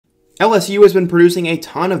LSU has been producing a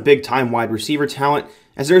ton of big-time wide receiver talent,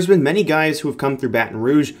 as there's been many guys who have come through Baton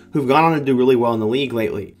Rouge who've gone on to do really well in the league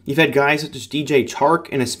lately. You've had guys such as DJ Chark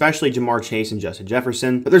and especially Jamar Chase and Justin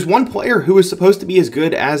Jefferson, but there's one player who is supposed to be as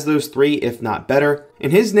good as those three, if not better,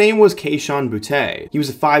 and his name was Kayshon Boutte. He was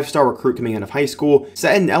a 5-star recruit coming out of high school,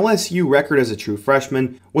 set an LSU record as a true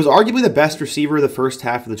freshman, was arguably the best receiver of the first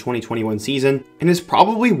half of the 2021 season, and is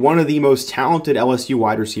probably one of the most talented LSU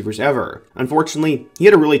wide receivers ever. Unfortunately, he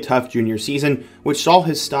had a really tough junior season, which saw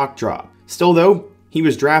his stock drop. Still though, he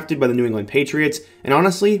was drafted by the New England Patriots, and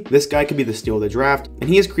honestly, this guy could be the steal of the draft, and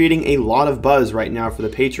he is creating a lot of buzz right now for the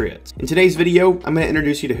Patriots. In today's video, I'm going to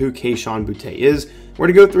introduce you to who Kayshon Boutte is, we're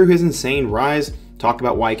going to go through his insane rise, talk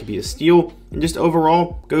about why he could be a steal, and just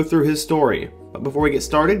overall go through his story. But before we get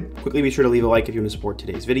started, quickly be sure to leave a like if you want to support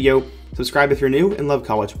today's video, subscribe if you're new and love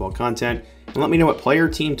college football content, and let me know what player,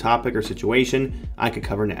 team, topic, or situation I could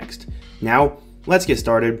cover next. Now, let's get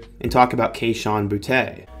started and talk about Kayshon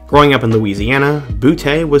Boutte. Growing up in Louisiana,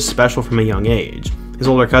 Boutte was special from a young age. His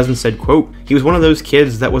older cousin said, quote, he was one of those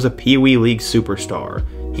kids that was a Pee Wee League superstar.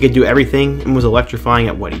 He could do everything and was electrifying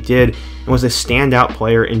at what he did and was a standout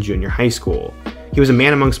player in junior high school. He was a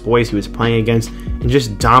man amongst boys he was playing against and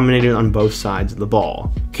just dominated on both sides of the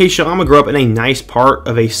ball. Kayshon grew up in a nice part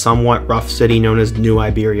of a somewhat rough city known as New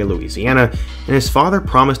Iberia, Louisiana, and his father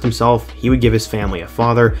promised himself he would give his family a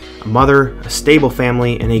father, a mother, a stable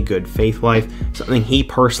family, and a good faith life, something he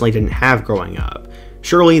personally didn't have growing up.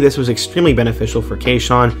 Surely this was extremely beneficial for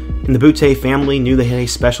Kayshon, and the Boutte family knew they had a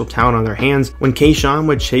special talent on their hands when Kayshon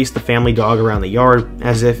would chase the family dog around the yard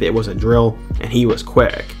as if it was a drill, and he was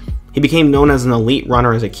quick. He became known as an elite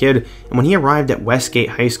runner as a kid, and when he arrived at Westgate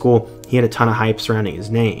High School, he had a ton of hype surrounding his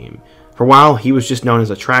name. For a while, he was just known as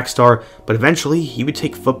a track star, but eventually he would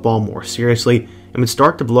take football more seriously and would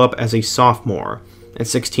start to blow up as a sophomore. At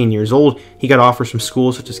 16 years old, he got offers from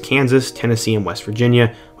schools such as Kansas, Tennessee, and West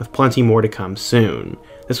Virginia, with plenty more to come soon.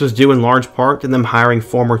 This was due in large part to them hiring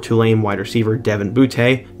former Tulane wide receiver Devin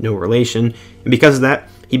Boutte, no relation, and because of that,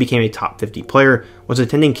 he became a top 50 player, was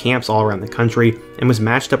attending camps all around the country, and was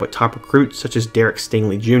matched up with top recruits such as Derek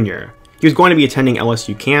Stingley Jr. He was going to be attending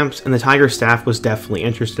LSU camps, and the Tigers staff was definitely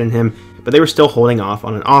interested in him, but they were still holding off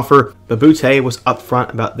on an offer, but Boutte was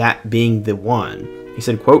upfront about that being the one. He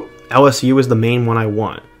said, quote, LSU is the main one I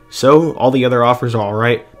want. So, all the other offers are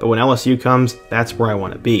alright, but when LSU comes, that's where I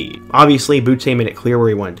want to be. Obviously, Boutte made it clear where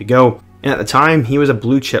he wanted to go, and at the time, he was a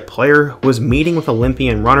blue-chip player who was meeting with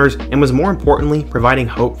Olympian runners and was more importantly providing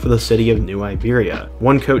hope for the city of New Iberia.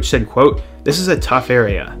 One coach said, quote, this is a tough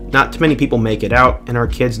area. Not too many people make it out, and our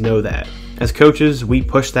kids know that. As coaches, we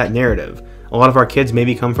push that narrative. A lot of our kids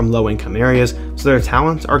maybe come from low-income areas, so their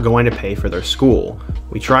talents are going to pay for their school.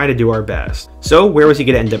 We try to do our best. So where was he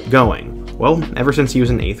going to end up going? Well, ever since he was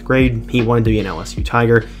in 8th grade, he wanted to be an LSU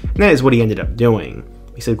Tiger, and that is what he ended up doing.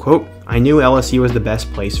 He said, quote, I knew LSU was the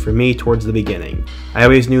best place for me towards the beginning. I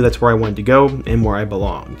always knew that's where I wanted to go and where I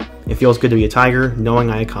belonged. It feels good to be a Tiger,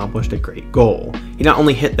 knowing I accomplished a great goal. He not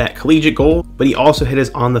only hit that collegiate goal, but he also hit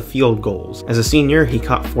his on-the-field goals. As a senior, he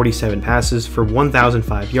caught 47 passes for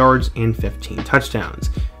 1,005 yards and 15 touchdowns.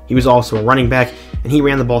 He was also a running back, and he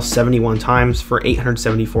ran the ball 71 times for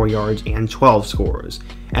 874 yards and 12 scores.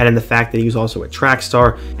 Add in the fact that he was also a track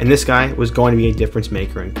star, and this guy was going to be a difference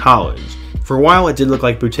maker in college. For a while, it did look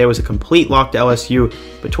like Boutte was a complete lock to LSU,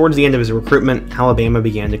 but towards the end of his recruitment, Alabama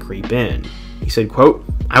began to creep in. He said, quote,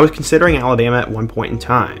 I was considering Alabama at one point in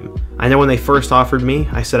time. I know when they first offered me,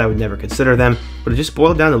 I said I would never consider them, but it just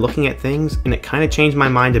boiled down to looking at things, and it kind of changed my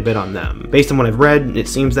mind a bit on them. Based on what I've read, it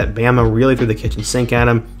seems that Bama really threw the kitchen sink at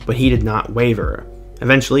him, but he did not waver.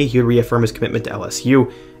 Eventually, he would reaffirm his commitment to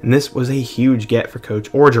LSU, and this was a huge get for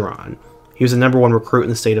Coach Orgeron. He was the #1 recruit in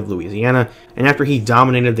the state of Louisiana, and after he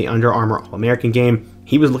dominated the Under Armour All-American game,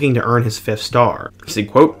 he was looking to earn his 5th star. He said,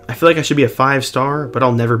 quote, I feel like I should be a 5-star, but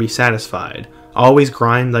I'll never be satisfied. I'll always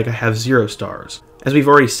grind like I have 0 stars. As we've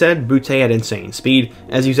already said, Boutte had insane speed,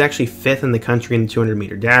 as he was actually 5th in the country in the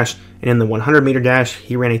 200-meter dash, and in the 100-meter dash,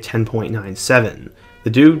 he ran a 10.97. The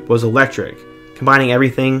dude was electric. Combining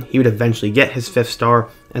everything, he would eventually get his 5th star,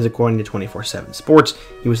 as according to 24/7 Sports,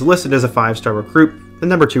 he was listed as a 5-star recruit, the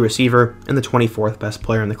 #2 receiver, and the 24th best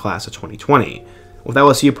player in the class of 2020. With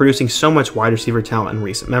LSU producing so much wide receiver talent in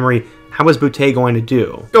recent memory, how was Boutte going to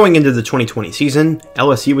do? Going into the 2020 season,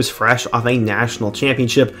 LSU was fresh off a national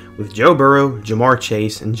championship with Joe Burrow, Jamar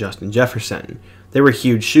Chase, and Justin Jefferson. They were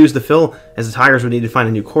huge shoes to fill, as the Tigers would need to find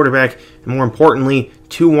a new quarterback, and more importantly,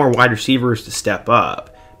 2 more wide receivers to step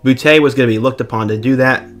up. Boutte was going to be looked upon to do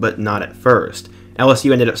that, but not at first.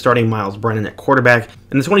 LSU ended up starting Miles Brennan at quarterback,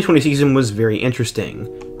 and the 2020 season was very interesting.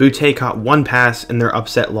 Boutte caught one pass in their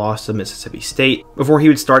upset loss to Mississippi State before he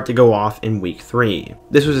would start to go off in Week 3.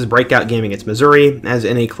 This was his breakout game against Missouri, as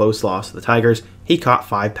in a close loss to the Tigers, he caught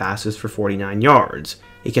 5 passes for 49 yards.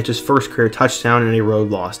 He catch his first career touchdown in a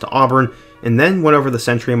road loss to Auburn, and then went over the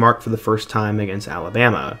century mark for the first time against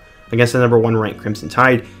Alabama. Against the number 1 ranked Crimson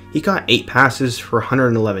Tide, he caught 8 passes for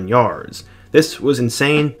 111 yards. This was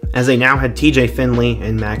insane, as they now had TJ Finley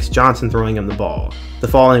and Max Johnson throwing him the ball. The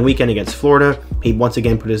following weekend against Florida, he once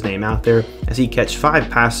again put his name out there, as he catch 5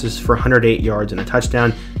 passes for 108 yards and a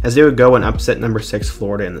touchdown, as they would go and upset number 6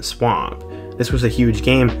 Florida in the Swamp. This was a huge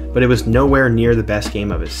game, but it was nowhere near the best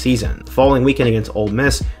game of his season. The following weekend against Ole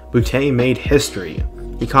Miss, Boutte made history.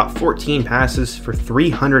 He caught 14 passes for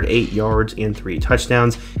 308 yards and 3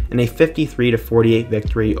 touchdowns in a 53-48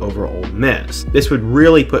 victory over Ole Miss. This would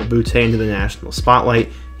really put Boutte into the national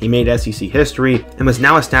spotlight. He made SEC history and was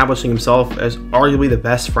now establishing himself as arguably the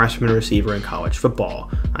best freshman receiver in college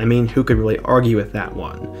football. I mean, who could really argue with that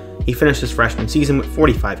one? He finished his freshman season with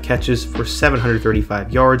 45 catches for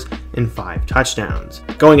 735 yards and 5 touchdowns.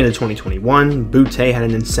 Going into 2021, Boutte had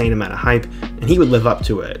an insane amount of hype, and he would live up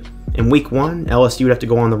to it. In Week 1, LSU would have to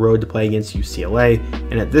go on the road to play against UCLA,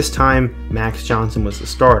 and at this time, Max Johnson was the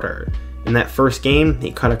starter. In that first game, he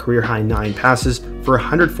caught a career-high 9 passes for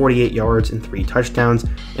 148 yards and 3 touchdowns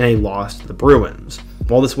in a loss to the Bruins.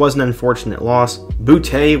 While this was an unfortunate loss,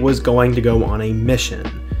 Boutte was going to go on a mission.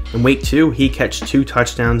 In Week 2, he catch 2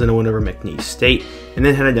 touchdowns in a win over McNeese State, and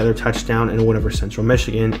then had another touchdown in a win over Central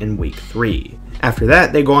Michigan in Week 3. After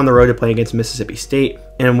that, they go on the road to play against Mississippi State,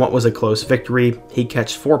 and in what was a close victory, he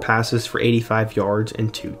catch 4 passes for 85 yards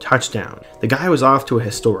and 2 touchdowns. The guy was off to a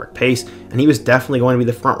historic pace, and he was definitely going to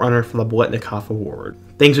be the frontrunner for the Biletnikoff Award.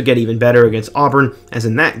 Things would get even better against Auburn, as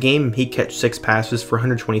in that game, he catch 6 passes for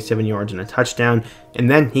 127 yards and a touchdown, and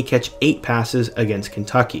then he catch 8 passes against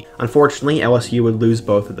Kentucky. Unfortunately, LSU would lose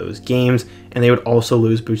both of those games, and they would also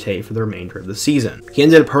lose Boutte for the remainder of the season. He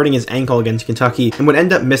ended up hurting his ankle against Kentucky and would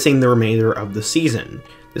end up missing the remainder of the season.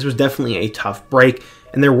 This was definitely a tough break,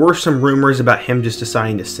 and there were some rumors about him just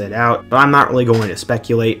deciding to sit out, but I'm not really going to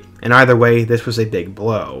speculate, and either way, this was a big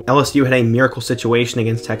blow. LSU had a miracle situation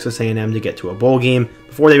against Texas A&M to get to a bowl game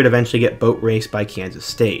before they would eventually get boat raced by Kansas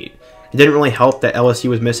State. It didn't really help that LSU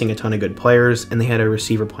was missing a ton of good players, and they had a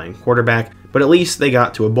receiver playing quarterback, but at least they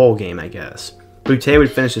got to a bowl game, I guess. Boutte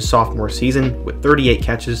would finish his sophomore season with 38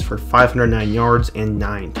 catches for 509 yards and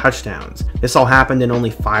 9 touchdowns. This all happened in only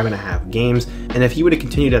 5.5 games, and if he would have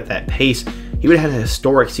continued at that pace, he would have had a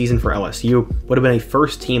historic season for LSU, would have been a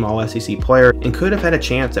first-team All-SEC player, and could have had a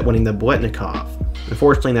chance at winning the Biletnikoff.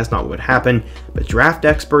 Unfortunately, that's not what happened, but draft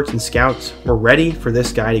experts and scouts were ready for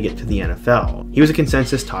this guy to get to the NFL. He was a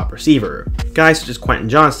consensus top receiver. Guys such as Quentin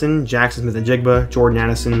Johnston, Jackson Smith-Njigba, Jordan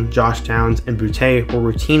Addison, Josh Downs, and Boutte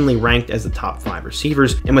were routinely ranked as the top 5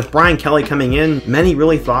 receivers, and with Brian Kelly coming in, many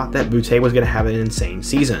really thought that Boutte was going to have an insane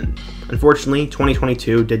season. Unfortunately,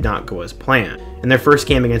 2022 did not go as planned. In their first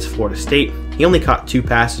game against Florida State, he only caught 2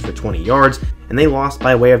 passes for 20 yards, and they lost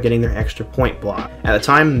by way of getting their extra point block. At the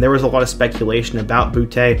time, there was a lot of speculation about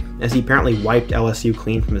Boutte, as he apparently wiped LSU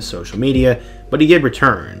clean from his social media, but he did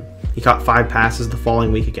return. He caught 5 passes the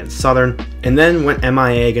following week against Southern, and then went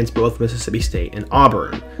MIA against both Mississippi State and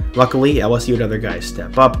Auburn. Luckily, LSU had other guys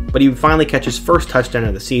step up, but he would finally catch his first touchdown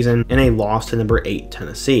of the season in a loss to number 8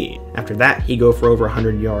 Tennessee. After that, he'd go for over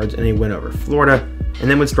 100 yards in a win over Florida, and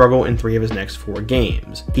then would struggle in 3 of his next 4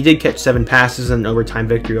 games. He did catch 7 passes in an overtime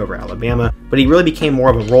victory over Alabama, but he really became more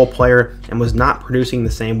of a role player and was not producing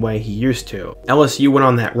the same way he used to. LSU went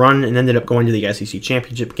on that run and ended up going to the SEC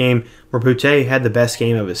championship game, where Boutte had the best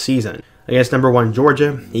game of his season. Against number 1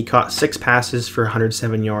 Georgia, he caught 6 passes for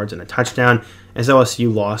 107 yards and a touchdown, as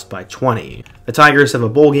LSU lost by 20. The Tigers have a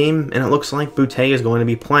bowl game, and it looks like Boutte is going to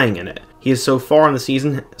be playing in it. He is so far in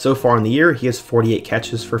the year, he has 48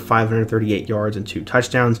 catches for 538 yards and 2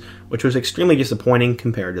 touchdowns, which was extremely disappointing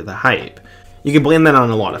compared to the hype. You can blame that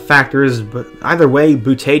on a lot of factors, but either way,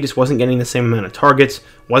 Boutte just wasn't getting the same amount of targets,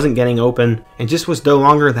 wasn't getting open, and just was no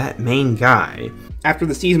longer that main guy. After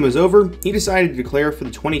the season was over, he decided to declare for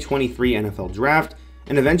the 2023 NFL Draft,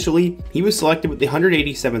 and eventually, he was selected with the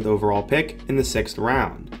 187th overall pick in the 6th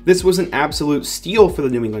round. This was an absolute steal for the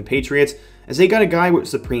New England Patriots, as they got a guy with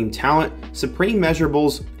supreme talent, supreme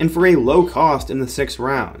measurables, and for a low cost in the 6th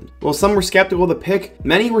round. While some were skeptical of the pick,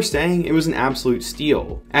 many were saying it was an absolute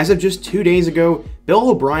steal. As of just 2 days ago, Bill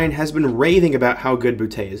O'Brien has been raving about how good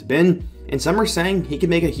Boutte has been, and some are saying he could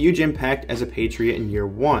make a huge impact as a Patriot in year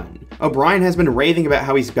 1. O'Brien has been raving about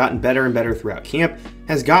how he's gotten better and better throughout camp,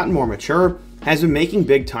 has gotten more mature, has been making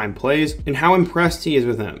big time plays, and how impressed he is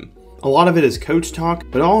with him. A lot of it is coach talk,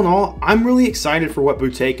 but all in all, I'm really excited for what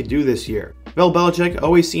Boutte could do this year. Bill Belichick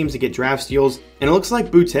always seems to get draft steals, and it looks like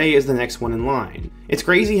Boutte is the next one in line. It's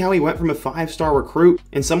crazy how he went from a 5-star recruit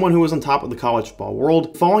and someone who was on top of the college football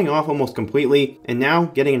world, falling off almost completely, and now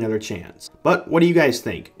getting another chance. But what do you guys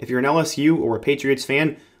think? If you're an LSU or a Patriots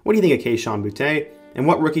fan, what do you think of Kayshon Boutte, and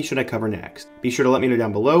what rookie should I cover next? Be sure to let me know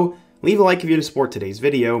down below, leave a like if you to support today's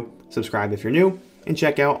video, subscribe if you're new, and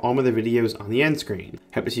check out all my other videos on the end screen.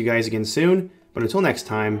 Hope to see you guys again soon, but until next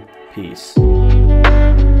time, peace.